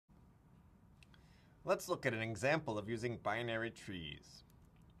Let's look at an example of using binary trees.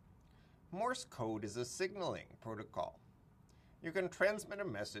 Morse code is a signaling protocol. You can transmit a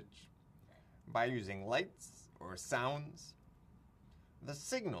message by using lights or sounds. The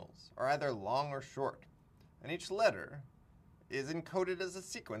signals are either long or short, and each letter is encoded as a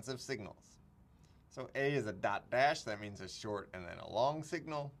sequence of signals. So A is a dot dash, that means a short and then a long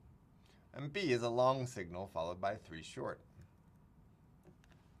signal. And B is a long signal followed by 3 short.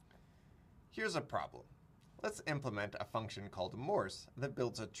 Here's a problem. Let's implement a function called Morse that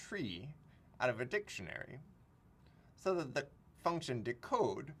builds a tree out of a dictionary so that the function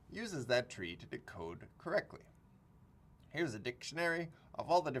decode uses that tree to decode correctly. Here's a dictionary of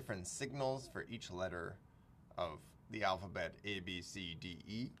all the different signals for each letter of the alphabet A, B, C, D,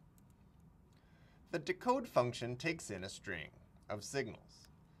 E. The decode function takes in a string of signals,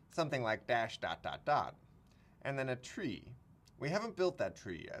 something like dash dot dot dot, and then a tree. We haven't built that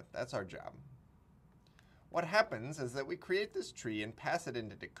tree yet. That's our job. What happens is that we create this tree and pass it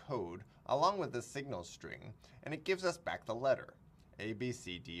into decode along with the signal string, and it gives us back the letter, A, B,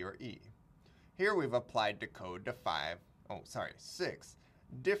 C, D, or E. Here we've applied decode to 6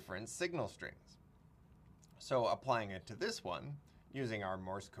 different signal strings. So applying it to this one, using our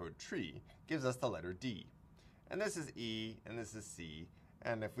Morse code tree, gives us the letter D. And this is E, and this is C,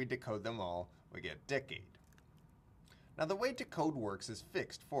 and if we decode them all, we get decade. Now the way decode works is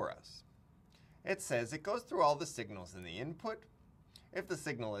fixed for us. It says it goes through all the signals in the input. If the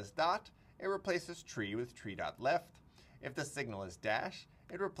signal is dot, it replaces tree with tree.left. If the signal is dash,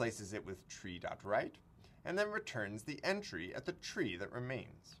 it replaces it with tree.right, and then returns the entry at the tree that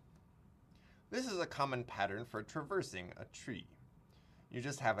remains. This is a common pattern for traversing a tree. You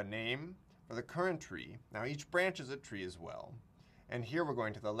just have a name for the current tree. Now each branch is a tree as well. And here we're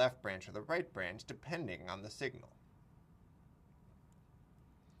going to the left branch or the right branch depending on the signal.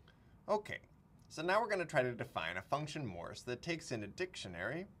 Okay, so now we're going to try to define a function Morse that takes in a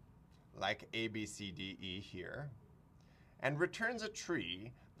dictionary, like A, B, C, D, E here, and returns a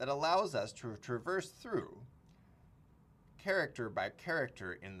tree that allows us to traverse through character by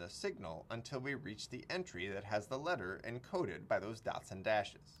character in the signal until we reach the entry that has the letter encoded by those dots and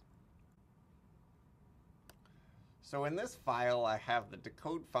dashes. So in this file, I have the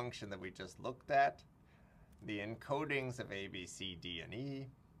decode function that we just looked at, the encodings of A, B, C, D, and E,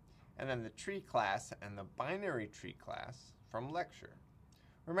 and then the tree class and the binary tree class from lecture.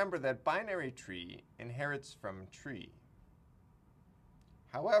 Remember that binary tree inherits from tree.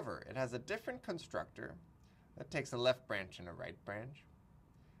 However, it has a different constructor that takes a left branch and a right branch.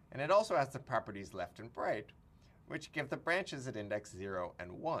 And it also has the properties left and right, which give the branches at index 0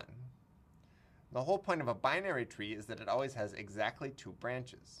 and 1. The whole point of a binary tree is that it always has exactly 2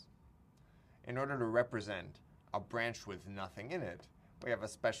 branches. In order to represent a branch with nothing in it, we have a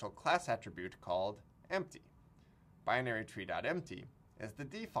special class attribute called empty. Binary tree.empty is the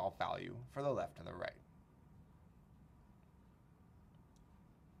default value for the left and the right.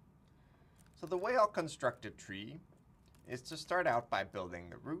 So the way I'll construct a tree is to start out by building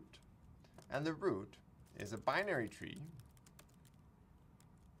the root. And the root is a binary tree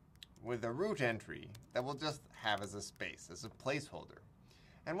with a root entry that we'll just have as a space, as a placeholder.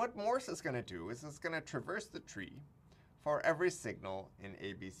 And what Morse is going to do is it's going to traverse the tree for every signal in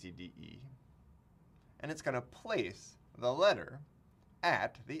A, B, C, D, E. And it's going to place the letter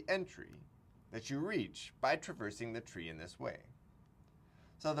at the entry that you reach by traversing the tree in this way.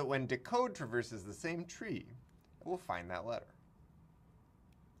 So that when decode traverses the same tree, it will find that letter.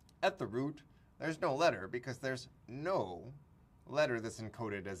 At the root, there's no letter because there's no letter that's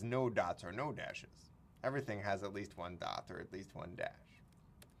encoded as no dots or no dashes. Everything has at least 1 dot or at least 1 dash.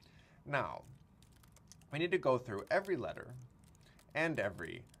 Now, we need to go through every letter and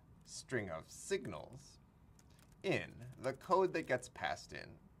every string of signals in the code that gets passed in,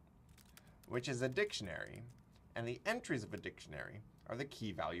 which is a dictionary, and the entries of a dictionary are the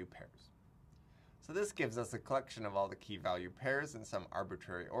key value pairs. So this gives us a collection of all the key value pairs in some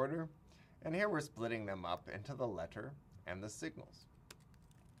arbitrary order, and here we're splitting them up into the letter and the signals.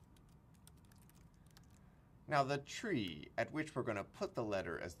 Now the tree at which we're going to put the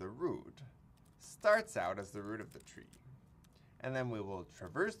letter as the root starts out as the root of the tree, and then we will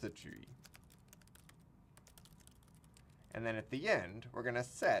traverse the tree, and then at the end we're going to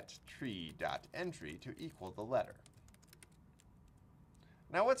set tree.entry to equal the letter.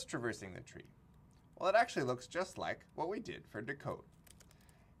 Now what's traversing the tree? Well, it actually looks just like what we did for decode.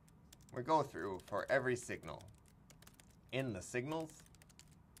 We go through for every signal in the signals,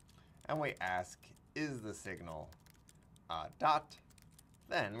 and we ask, is the signal a dot?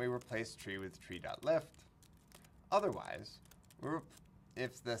 Then we replace tree with tree.left. Otherwise,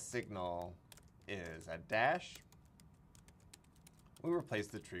 if the signal is a dash. We replace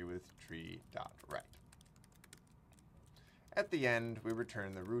the tree with tree.right. At the end, we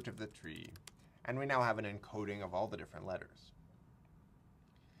return the root of the tree, and we now have an encoding of all the different letters.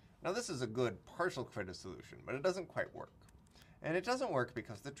 Now this is a good partial creative solution, but it doesn't quite work. And it doesn't work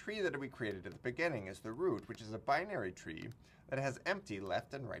because the tree that we created at the beginning is the root, which is a binary tree that has empty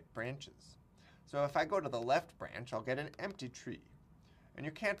left and right branches. So if I go to the left branch, I'll get an empty tree. And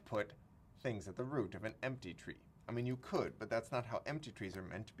you can't put things at the root of an empty tree. I mean, you could, but that's not how empty trees are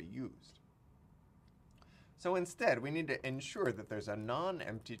meant to be used. So instead, we need to ensure that there's a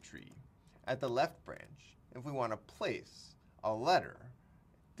non-empty tree at the left branch if we want to place a letter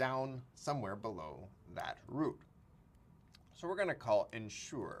down somewhere below that root. So we're going to call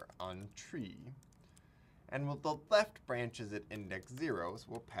ensure on tree, and with the left branches at index 0, so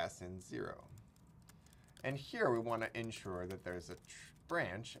we'll pass in 0. And here we want to ensure that there's a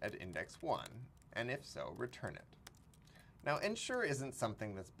branch at index 1, and if so, return it. Now ensure isn't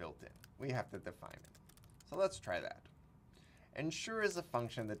something that's built in. We have to define it. So let's try that. Ensure is a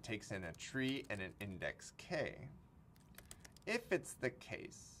function that takes in a tree and an index k. If it's the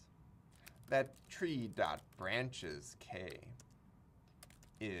case that tree.branches k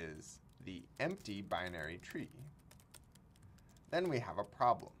is the empty binary tree, then we have a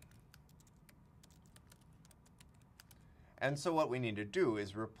problem. And so what we need to do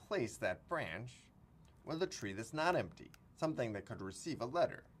is replace that branch with a tree that's not empty, something that could receive a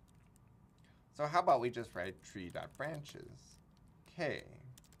letter. So how about we just write tree.branches k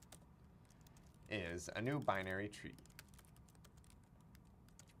is a new binary tree.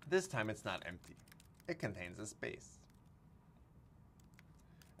 This time it's not empty. It contains a space.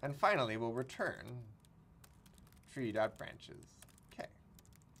 And finally, we'll return tree.branches k.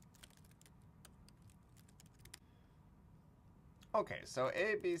 Okay, so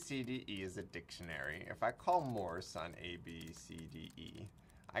A, B, C, D, E is a dictionary. If I call Morse on A, B, C, D, E,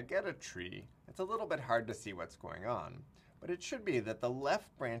 I get a tree. It's a little bit hard to see what's going on, but it should be that the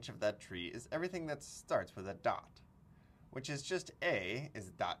left branch of that tree is everything that starts with a dot, which is just A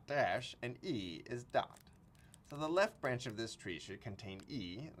is dot dash and E is dot. So the left branch of this tree should contain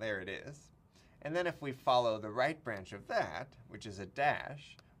E, there it is, and then if we follow the right branch of that, which is a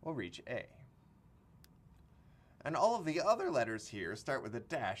dash, we'll reach A. And all of the other letters here start with a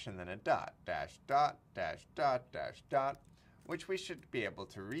dash and then a dot, dash dot, dash dot, dash dot, which we should be able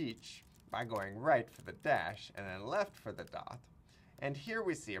to reach by going right for the dash and then left for the dot. And here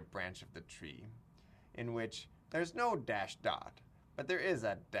we see a branch of the tree in which there's no dash dot, but there is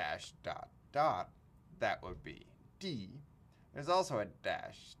a dash dot dot. That would be D. There's also a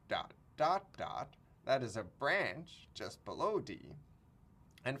dash dot dot dot. That is a branch just below D.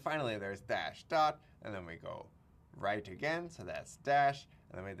 And finally there's dash dot, and then we go right again, so that's dash,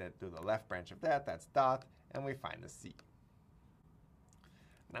 and then we do the left branch of that, that's dot, and we find the C.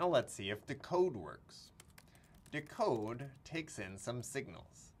 Now let's see if decode works. Decode takes in some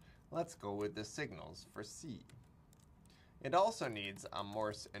signals. Let's go with the signals for C. It also needs a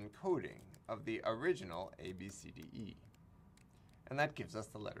Morse encoding of the original A, B, C, D, E. And that gives us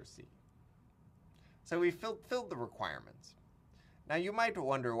the letter C. So we filled the requirements. Now you might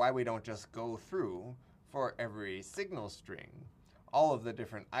wonder why we don't just go through, for every signal string, all of the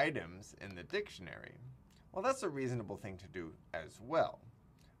different items in the dictionary. Well, that's a reasonable thing to do as well.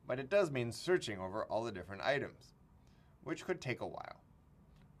 But it does mean searching over all the different items, which could take a while.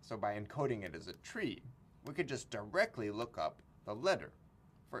 So by encoding it as a tree, we could just directly look up the letter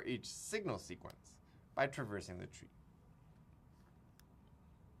for each signal sequence by traversing the tree.